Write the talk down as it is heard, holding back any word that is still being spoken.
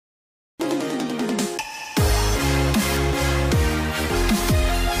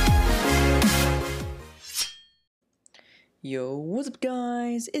Yo, what's up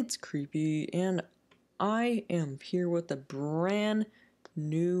guys? It's Creepy and I am here with a brand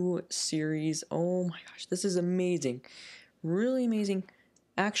new series. Oh my gosh, this is amazing. Really amazing.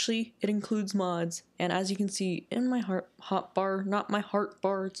 Actually, it includes mods, and as you can see in my hotbar, not my heart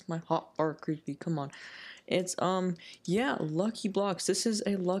bar, it's my hotbar, Creepy. Come on. It's yeah, Lucky Blocks. This is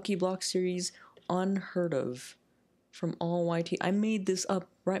a Lucky Block series unheard of from all YT. I made this up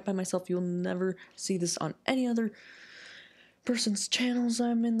right by myself. You'll never see this on any other person's channels.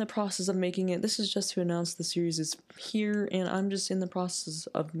 I'm in the process of making it. This is just to announce the series is here, and I'm just in the process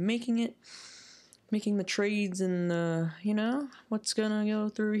of making it, making the trades and you know what's gonna go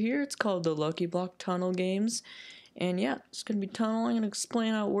through here. It's called the Lucky Block Tunnel Games, and yeah, it's gonna be tunnel. I'm gonna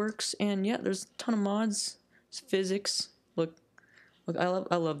explain how it works, and yeah, there's a ton of mods. It's physics. Look, I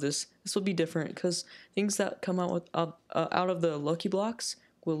love this. This will be different because things that come out with out of the Lucky Blocks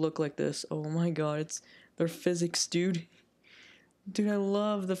will look like this. Oh my god, they're physics, dude. Dude, I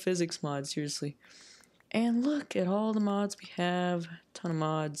love the physics mod, seriously. And look at all the mods we have. Ton of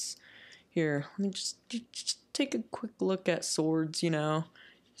mods. Here, let me just take a quick look at swords, you know.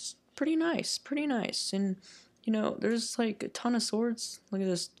 It's pretty nice, pretty nice. And, you know, there's like a ton of swords. Look at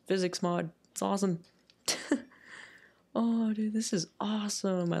this physics mod. It's awesome. Oh, dude, this is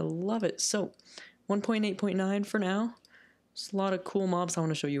awesome. I love it. So, 1.8.9 for now. There's a lot of cool mobs. I want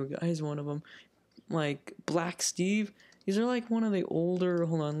to show you guys one of them. Like Black Steve. These are like one of the older.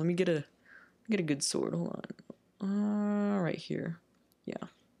 Hold on, let me get a good sword. Hold on. Right here. Yeah.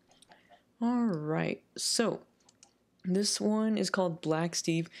 All right. So this one is called Black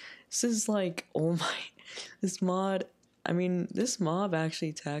Steve. This is like, oh my, this mod. I mean, this mob actually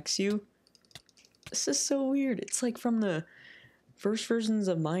attacks you. This is so weird. It's like from the first versions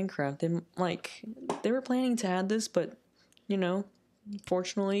of Minecraft. And like they were planning to add this, but you know,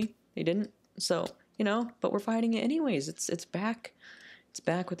 fortunately they didn't. So. You know, but we're fighting it anyways. It's back. It's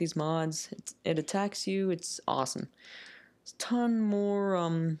back with these mods. It attacks you. It's awesome. There's a ton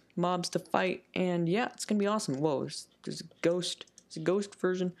more mobs to fight, and yeah, it's gonna be awesome. Whoa, there's a ghost. It's a ghost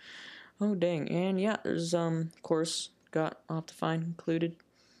version. Oh dang. And yeah, there's of course got Optifine included.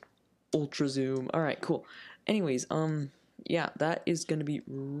 Ultra zoom. Alright, cool. Anyways, yeah, that is gonna be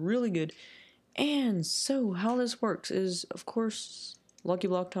really good. And so how this works is of course Lucky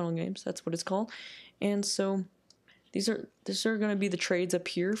Block Tunnel Games, that's what it's called. And so these are going to be the trades up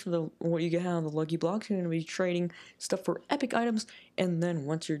here for the what you get out of the Lucky Blocks. You're going to be trading stuff for epic items, and then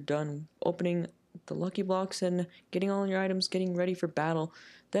once you're done opening the Lucky Blocks and getting all your items, getting ready for battle,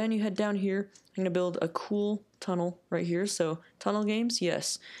 then you head down here. I'm going to build a cool tunnel right here. So tunnel games,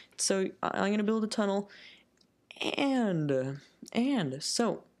 yes. So I'm going to build a tunnel, and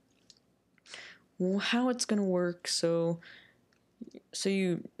so how it's going to work. So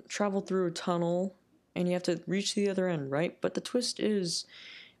you travel through a tunnel and you have to reach the other end, right? But the twist is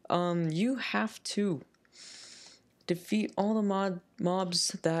you have to defeat all the mobs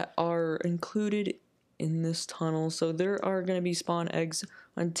that are included in this tunnel. So there are going to be spawn eggs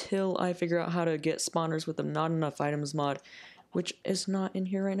until I figure out how to get spawners with them. Not enough items mod, which is not in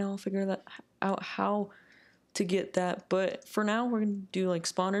here right now. I'll figure that out how to get that. But for now, we're going to do like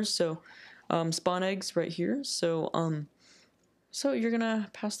spawners. So spawn eggs right here. So you're gonna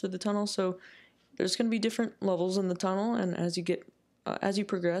pass through the tunnel. So there's gonna be different levels in the tunnel, and as you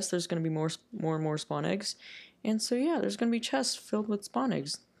progress, there's gonna be more and more spawn eggs. And so yeah, there's gonna be chests filled with spawn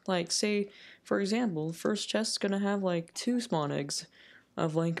eggs. Like say, for example, the first chest is gonna have like 2 spawn eggs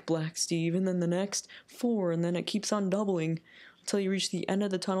of like Black Steve, and then the next 4, and then it keeps on doubling until you reach the end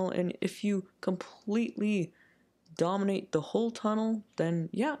of the tunnel. And if you completely dominate the whole tunnel, then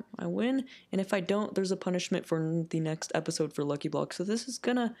yeah, I win. And if I don't, there's a punishment for the next episode for Lucky Block. So this is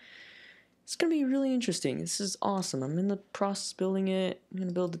it's gonna be really interesting. This is awesome. I'm in the process of building it. I'm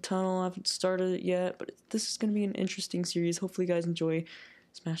gonna build the tunnel. I haven't started it yet, but this is gonna be an interesting series. Hopefully you guys enjoy.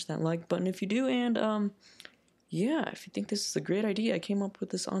 Smash that like button if you do, and yeah, if you think this is a great idea. I came up with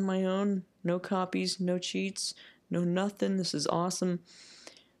this on my own. No copies, no cheats, no nothing. This is awesome.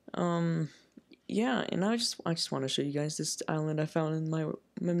 Yeah, and I just want to show you guys this island I found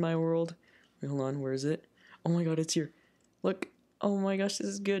in my world. Wait, hold on, where is it? Oh my god, it's here. Look. Oh my gosh, this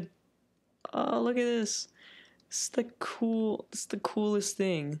is good. Oh, look at this. This is the coolest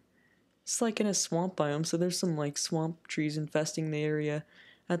thing. It's like in a swamp biome, so there's some like swamp trees infesting the area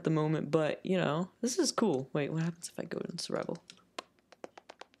at the moment, but you know, this is cool. Wait, what happens if I go into survival?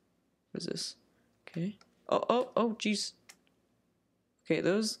 What is this? Okay. Oh, jeez. Okay,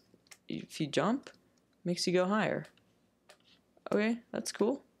 those, if you jump, makes you go higher. Okay, that's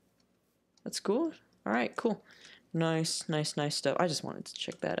cool. That's cool. Alright, cool. Nice stuff. I just wanted to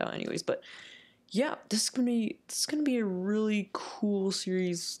check that out anyways, but yeah, this is gonna be a really cool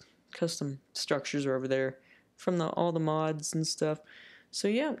series. Custom structures are over there from all the mods and stuff. So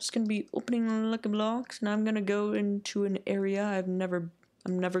yeah, I'm just gonna be opening lucky blocks, and I'm gonna go into an area I'm never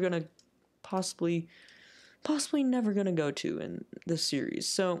gonna possibly never gonna go to in this series.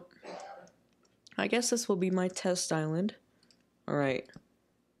 So I guess this will be my test island. All right.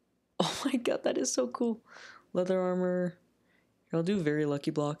 Oh my god, that is so cool. Leather armor. I'll do very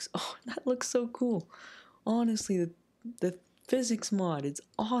lucky blocks. Oh, that looks so cool. Honestly, the physics mod, it's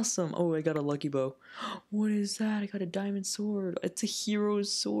awesome. Oh, I got a lucky bow. What is that? I got a diamond sword. It's a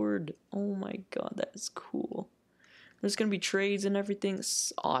hero's sword. Oh my god, that is cool. There's gonna be trades and everything. This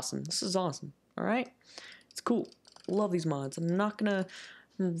is awesome. This is awesome. Alright? It's cool. Love these mods. I'm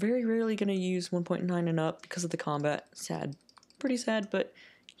very rarely gonna use 1.9 and up because of the combat. Sad. Pretty sad, but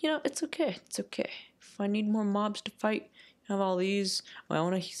you know, it's okay. It's okay. If I need more mobs to fight, I have all these. I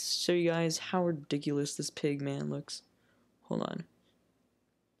want to show you guys how ridiculous this pig man looks. Hold on.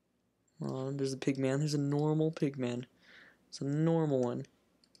 Oh, there's a pig man. There's a normal pig man. It's a normal one.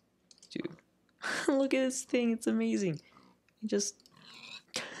 Dude. Look at this thing. It's amazing. He just...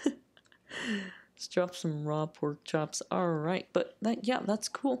 Just drop some raw pork chops. Alright, but yeah, that's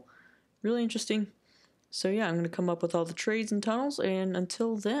cool. Really interesting. So yeah, I'm going to come up with all the trades and tunnels, and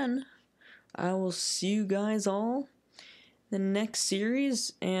until then, I will see you guys all in the next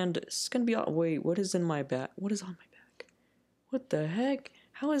series, and it's going to be all... Wait, what is in my back? What is on my back? What the heck?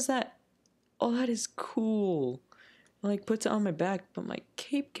 How is that? Oh, that is cool. Like, puts it on my back, but my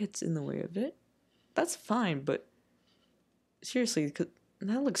cape gets in the way of it. That's fine, but seriously,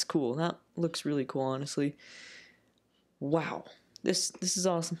 that looks cool. That looks really cool, honestly. Wow. This is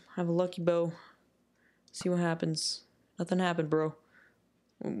awesome. I have a lucky bow. See what happens. Nothing happened, bro.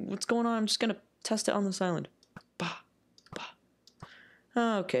 What's going on? I'm just gonna test it on this island. Bah,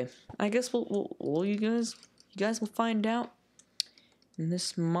 bah. Okay. I guess you guys will find out in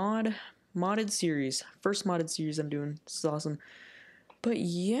this modded series. First modded series I'm doing. This is awesome. But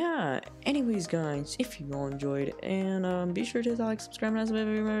yeah, anyways, guys, if you all enjoyed, and be sure to hit the like, subscribe,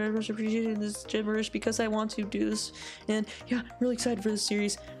 and I appreciate this gibberish because I want to do this. And yeah, I'm really excited for this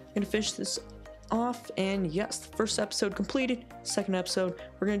series. I'm gonna finish this off, and yes, the first episode completed. Second episode,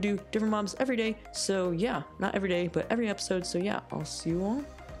 we're gonna do different mobs every day. So yeah, not every day, but every episode. So yeah, I'll see you all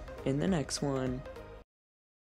in the next one.